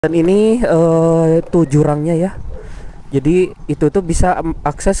Dan ini tuh jurangnya ya. Jadi itu tuh bisa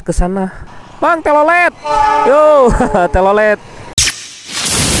akses ke sana. Bang, telolet. Yo, telolet.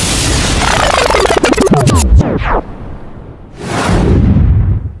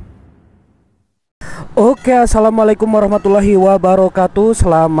 Oke, assalamualaikum warahmatullahi wabarakatuh.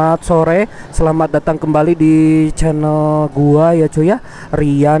 Selamat sore, selamat datang kembali di channel gua ya cuy ya,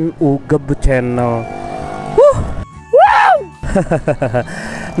 Rian Ugeb Channel.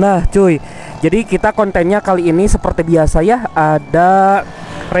 Nah cuy, jadi kita kontennya kali ini seperti biasa ya, ada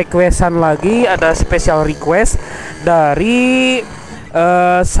requestan lagi, ada special request dari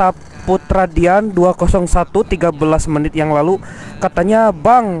Saputra Dian 201 13 menit yang lalu. Katanya,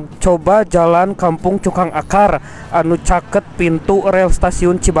 "Bang, coba jalan Kampung Cukang Akar anu caket pintu rel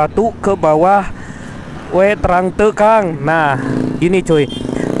stasiun Cibatu ke bawah we terang teu Kang." Nah ini cuy,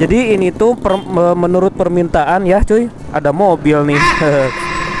 jadi ini tuh menurut permintaan ya cuy, ada mobil nih.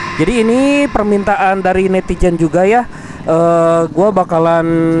 Jadi ini permintaan dari netizen juga ya. Gua bakalan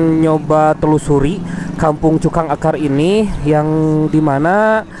nyoba telusuri Kampung Cukang Akar ini, yang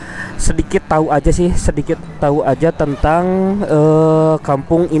dimana sedikit tahu aja tentang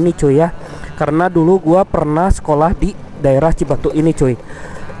kampung ini cuy ya. Karena dulu gua pernah sekolah di daerah Cibatu ini cuy.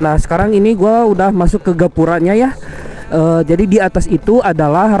 Nah sekarang ini gua udah masuk ke gapuranya ya. Jadi di atas itu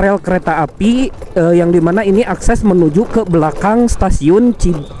adalah rel kereta api, yang dimana ini akses menuju ke belakang stasiun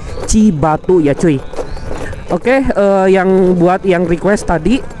Cibatu ya cuy. Oke, yang buat yang request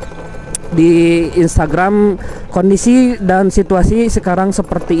tadi di Instagram, kondisi dan situasi sekarang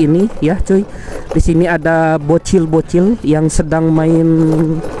seperti ini ya cuy. Di sini ada bocil-bocil yang sedang main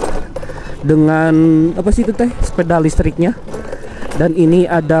dengan apa sih itu teh, sepeda listriknya. Dan ini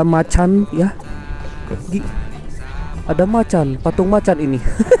ada macan ya. Ada macan, patung macan ini.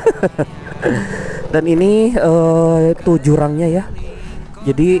 Dan ini tuh jurangnya ya.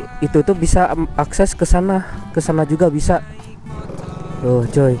 Jadi itu tuh bisa akses ke sana juga bisa. Tuh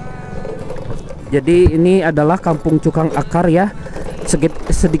coy. Jadi ini adalah Kampung Cukang Akar ya.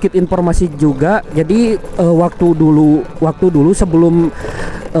 Sedikit informasi juga. Jadi waktu dulu sebelum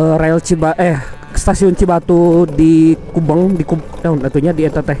rel stasiun Cibatu di Kubeng atunya di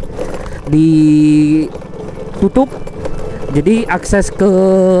eta teh ditutup. Jadi akses ke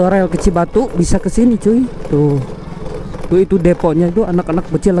rel ke Cibatu bisa ke sini cuy. Tuh itu deponya, itu anak-anak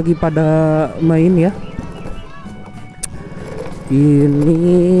kecil lagi pada main ya.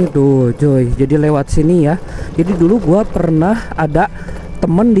 Ini tuh cuy, jadi lewat sini ya. Jadi dulu gua pernah ada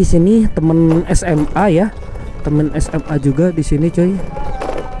temen di sini, temen SMA ya, temen SMA juga di sini cuy.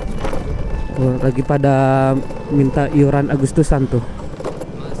 Tuh, lagi pada minta iuran Agustusan tuh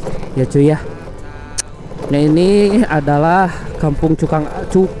ya cuy ya. Nah ini adalah Kampung Cukang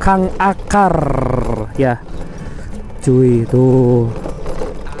Akar ya cuy. Tuh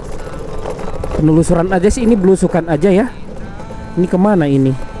penelusuran aja sih, ini Blusukan aja ya. Ini kemana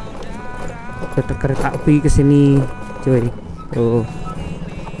ini? Kereta api ke sini cuy. Tuh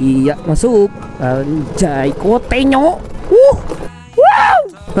iya, masuk anjay kotenyo. Wow.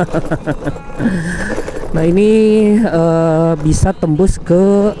 Nah ini bisa tembus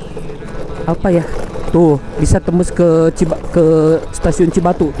ke apa ya? Tuh bisa tembus ke stasiun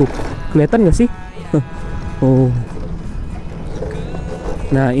Cibatu tuh. Kelihatan nggak sih? Oh.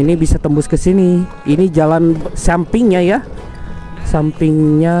 Nah ini bisa tembus ke sini. Ini jalan sampingnya ya.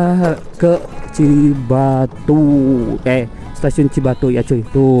 Sampingnya ke Cibatu. Stasiun Cibatu ya cuy.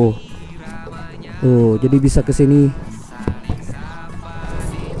 Tuh. Jadi bisa ke sini.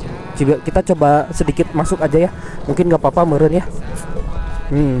 Kita coba sedikit masuk aja ya. Mungkin nggak apa-apa meren ya.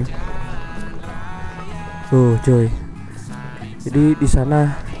 Tuh cuy. Jadi di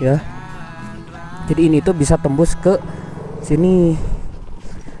sana ya. Jadi ini tuh bisa tembus ke sini.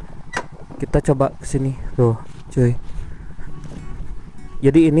 Kita coba ke sini. Tuh cuy.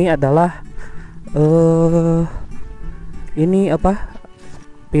 Jadi ini adalah ini apa?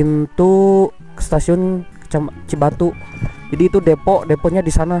 Pintu stasiun Cibatu. Jadi itu deponya di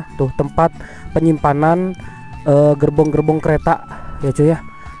sana. Tuh tempat penyimpanan gerbong-gerbong kereta ya cuy ya.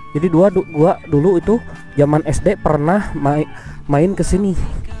 Jadi gua dulu itu zaman SD pernah main ke sini.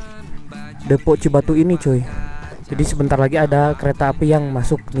 Depo Cibatu ini cuy. Jadi sebentar lagi ada kereta api yang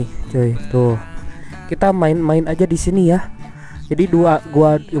masuk nih cuy. Tuh. Kita main-main aja di sini ya. Jadi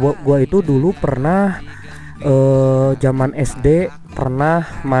gua itu dulu pernah zaman SD pernah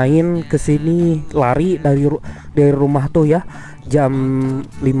main ke sini, lari dari rumah tuh ya jam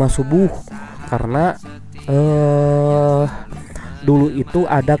 5 subuh karena dulu itu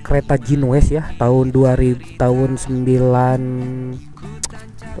ada kereta Jinwes ya tahun 98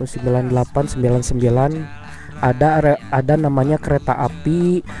 99 ada namanya kereta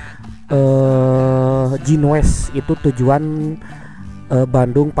api Jinwes, itu tujuan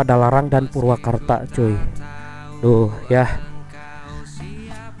Bandung, Padalarang dan Purwakarta, cuy. Tuh ya.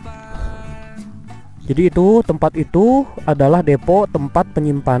 Jadi itu tempat itu adalah depo, tempat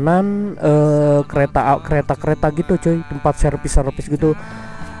penyimpanan kereta gitu, cuy, tempat servis gitu.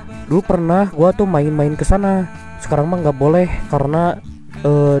 Dulu pernah gua tuh main-main ke sana. Sekarang mah nggak boleh karena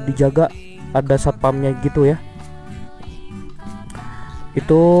dijaga, ada satpamnya gitu ya.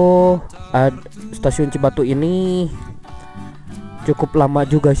 Itu stasiun Cibatu ini cukup lama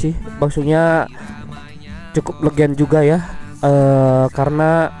juga sih, maksudnya cukup legend juga ya,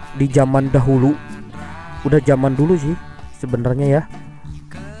 karena di zaman dahulu, udah zaman dulu sih sebenarnya ya.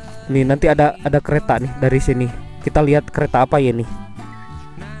 Nih nanti ada kereta nih dari sini, kita lihat kereta apa ya nih.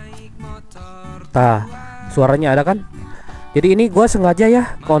 Nah, suaranya ada kan? Jadi ini gue sengaja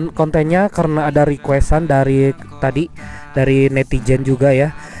ya kontennya karena ada requestan dari tadi dari netizen juga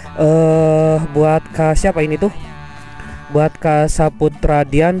ya. Buat Kak siapa ini tuh? Buat Kak Saputra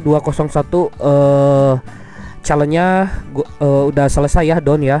Dian 201, challenge-nya udah selesai ya,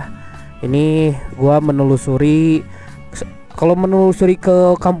 Don ya. Ini gua menelusuri, kalau menelusuri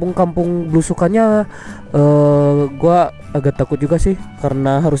ke kampung-kampung blusukannya, gua agak takut juga sih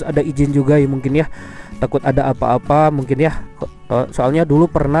karena harus ada izin juga ya, mungkin ya. Takut ada apa-apa mungkin ya. Soalnya dulu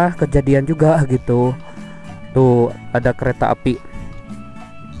pernah kejadian juga gitu. Tuh ada kereta api.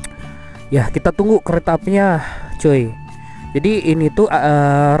 Ya, kita tunggu kereta apinya, cuy. Jadi ini tuh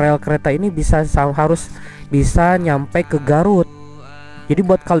rel kereta ini harus bisa nyampe ke Garut. Jadi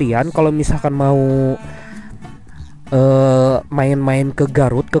buat kalian kalau misalkan mau main-main ke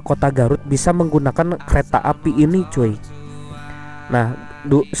Garut, ke kota Garut, bisa menggunakan kereta api ini, cuy. Nah,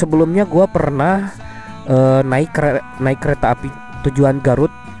 sebelumnya gua pernah naik kereta api tujuan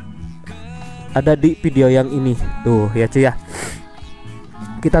Garut, ada di video yang ini tuh ya, cuy ya.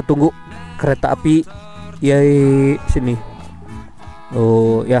 Kita tunggu kereta api ya sini.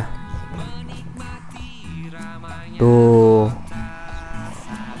 Oh ya. Tuh.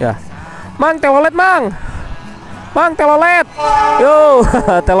 Ya. Mang telolet, Mang. Mang telolet. Yo,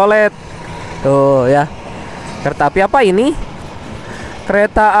 telolet. Tuh ya. Kereta api apa ini?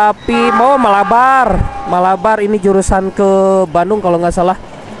 Kereta api Malabar ini jurusan ke Bandung kalau nggak salah.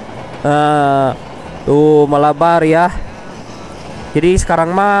 Tuh Malabar ya. Jadi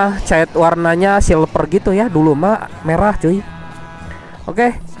sekarang mah cat warnanya silver gitu ya, dulu mah merah, cuy.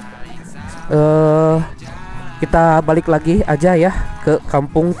 Oke. Kita balik lagi aja ya ke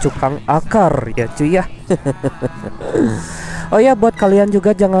Kampung Cukang Akar ya, cuy ya. Oh ya, buat kalian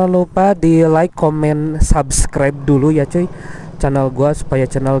juga jangan lupa di like, comment, subscribe dulu ya, cuy, channel gua, supaya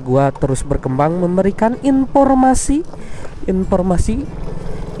channel gua terus berkembang, memberikan informasi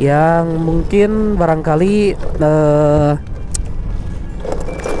yang mungkin barangkali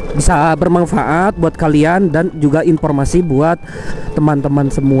bisa bermanfaat buat kalian, dan juga informasi buat teman-teman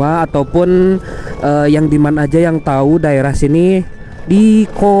semua, ataupun yang dimana aja yang tahu daerah sini, di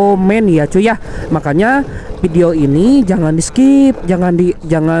komen ya, cuy ya. Makanya video ini jangan di skip, jangan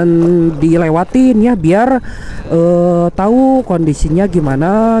dilewatin ya, biar tahu kondisinya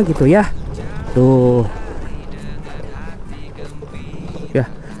gimana gitu ya. Tuh ya,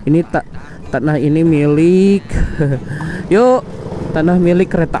 ini tanah ini milik yuk, tanah milik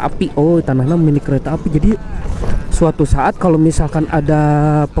kereta api. Oh, tanahnya milik kereta api. Jadi suatu saat kalau misalkan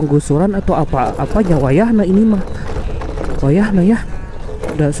ada penggusuran atau apa wayah, nah ini mah wayah nah ya.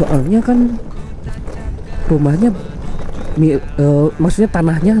 Udah, soalnya kan rumahnya maksudnya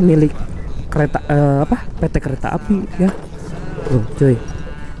tanahnya milik kereta PT kereta api ya. Tuh, cuy.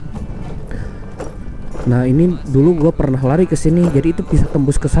 Nah, ini dulu gue pernah lari ke sini, jadi itu bisa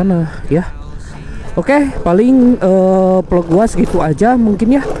tembus ke sana ya. Oke, paling vlog gua segitu aja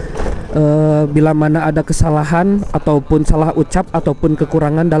mungkin ya. Bila mana ada kesalahan ataupun salah ucap ataupun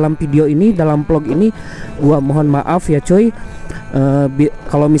kekurangan dalam video ini, dalam vlog ini, gua mohon maaf ya, cuy.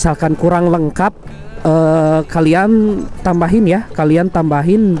 Kalau misalkan kurang lengkap, kalian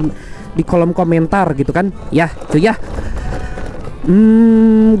tambahin di kolom komentar gitu kan ya, cuy ya.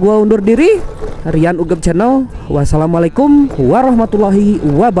 Gua undur diri. Rian Ugep Channel. Wassalamualaikum warahmatullahi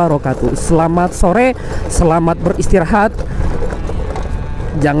wabarakatuh. Selamat sore, selamat beristirahat.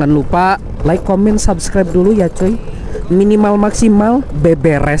 Jangan lupa like, comment, subscribe dulu ya, cuy. Minimal maksimal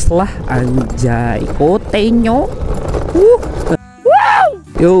beberes lah, anjay. Kotenyo.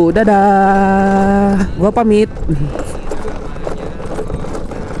 Yo, dadah. Gua pamit.